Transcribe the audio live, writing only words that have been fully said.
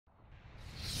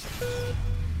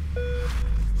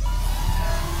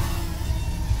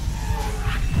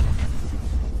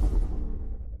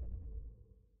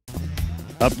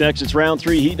Up next, it's round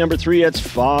 3, heat number 3. It's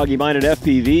Foggy Minded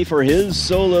FPV for his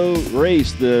solo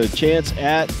race. The chance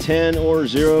at 10 or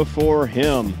 0 for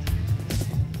him.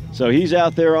 So he's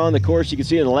out there on the course. You can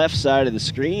see on the left side of the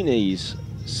screen, he's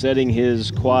setting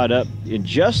his quad up in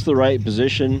just the right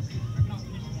position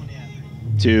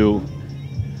to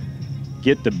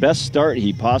get the best start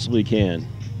he possibly can.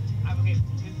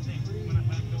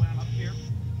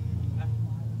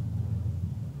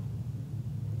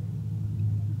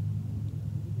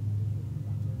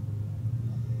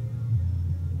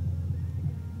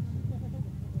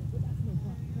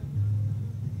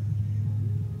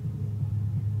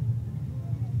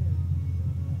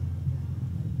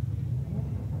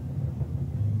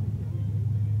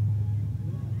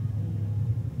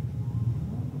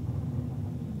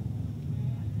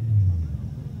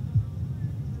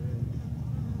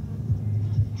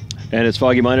 And it's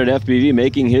Foggy Minded FPV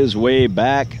making his way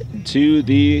back to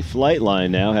the flight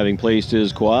line now, having placed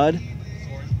his quad.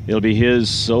 It'll be his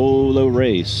solo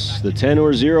race, the 10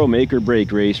 or 0 make or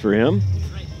break race for him.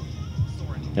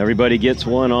 Everybody gets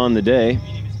one on the day.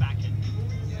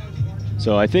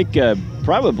 So I think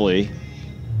probably,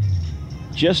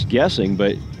 just guessing,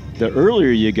 but the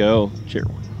earlier you go, sure.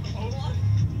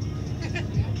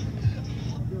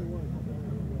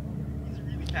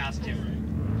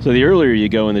 So the earlier you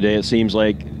go in the day, it seems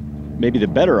like maybe the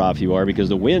better off you are, because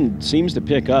the wind seems to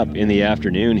pick up in the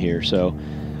afternoon here. So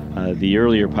the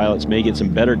earlier pilots may get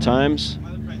some better times,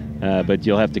 but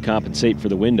you'll have to compensate for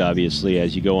the wind, obviously,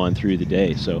 as you go on through the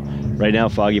day. So right now,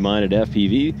 Foggy Minded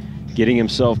FPV getting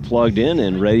himself plugged in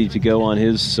and ready to go on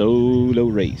his solo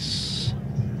race.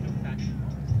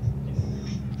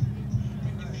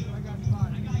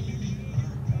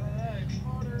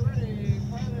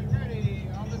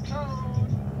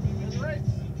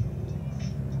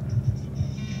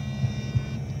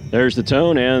 There's the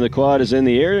tone, and the quad is in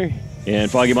the air, and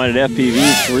Foggy Minded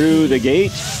FPV through the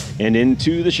gate and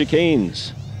into the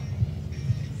chicanes.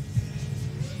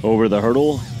 Over the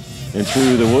hurdle and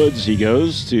through the woods he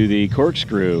goes to the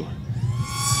corkscrew.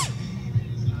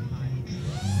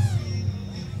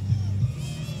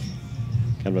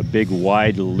 Kind of a big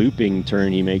wide looping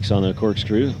turn he makes on the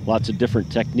corkscrew. Lots of different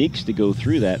techniques to go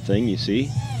through that thing, you see,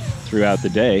 throughout the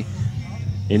day.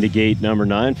 Into gate number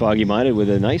 9, Foggy Minded with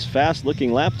a nice fast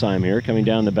looking lap time here coming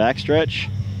down the backstretch.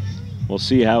 We'll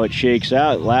see how it shakes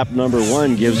out. Lap number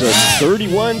 1 gives us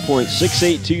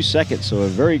 31.682 seconds, so a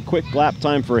very quick lap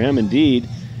time for him indeed.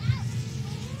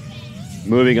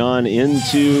 Moving on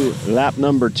into lap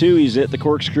number 2, he's at the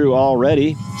corkscrew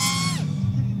already.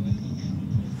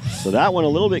 So that one a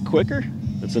little bit quicker.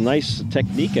 It's a nice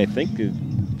technique, I think, to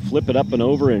flip it up and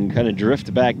over and kind of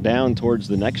drift back down towards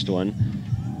the next one.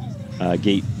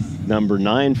 Gate number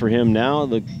 9 for him now,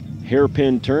 the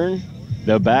hairpin turn,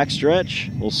 the backstretch.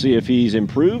 We'll see if he's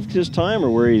improved his time or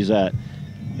where he's at.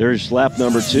 There's lap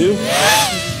number 2,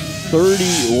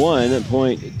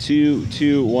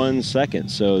 31.221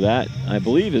 seconds. So that, I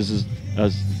believe, is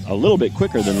a little bit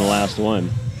quicker than the last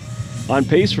one. On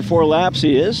pace for 4 laps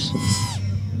he is.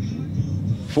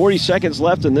 40 seconds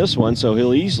left in this one, so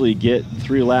he'll easily get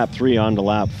through lap 3 onto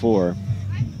lap 4.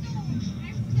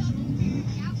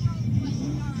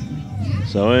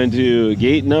 So into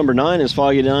gate number 9 is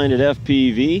Foggy Minded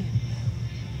FPV.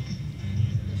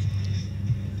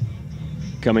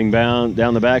 Coming down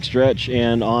the backstretch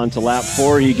and on to lap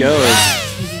 4 he goes.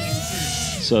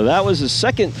 So that was his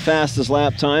second fastest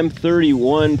lap time,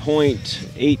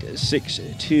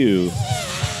 31.862.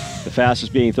 The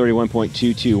fastest being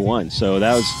 31.221. So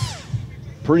that was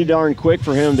pretty darn quick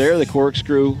for him there. The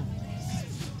corkscrew,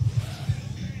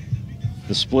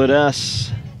 the split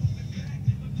S.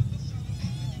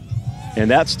 And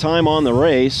that's time on the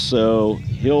race, so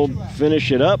he'll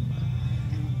finish it up.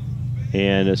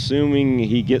 And assuming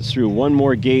he gets through one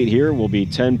more gate here, will be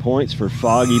 10 points for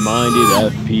Foggy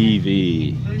Minded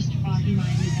FPV. First Foggy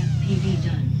Minded FPV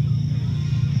done.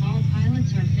 All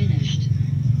pilots are finished.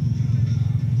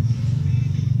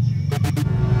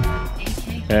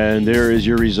 And there is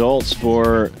your results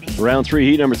for round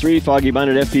 3, heat number 3, Foggy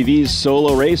Minded FPV's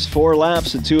solo race. 4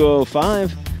 laps at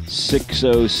 2:05,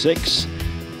 6:06.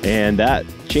 And that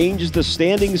changes the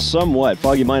standings somewhat.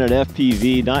 Foggy Minded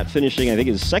FPV not finishing, I think,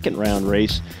 his second round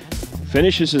race.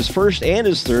 Finishes his first and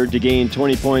his third to gain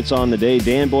 20 points on the day.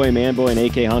 Danboy, Manboy, and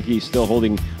AK Hunky still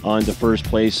holding on to first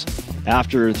place.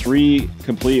 After 3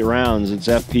 complete rounds, it's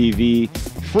FPV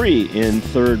free in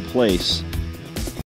third place.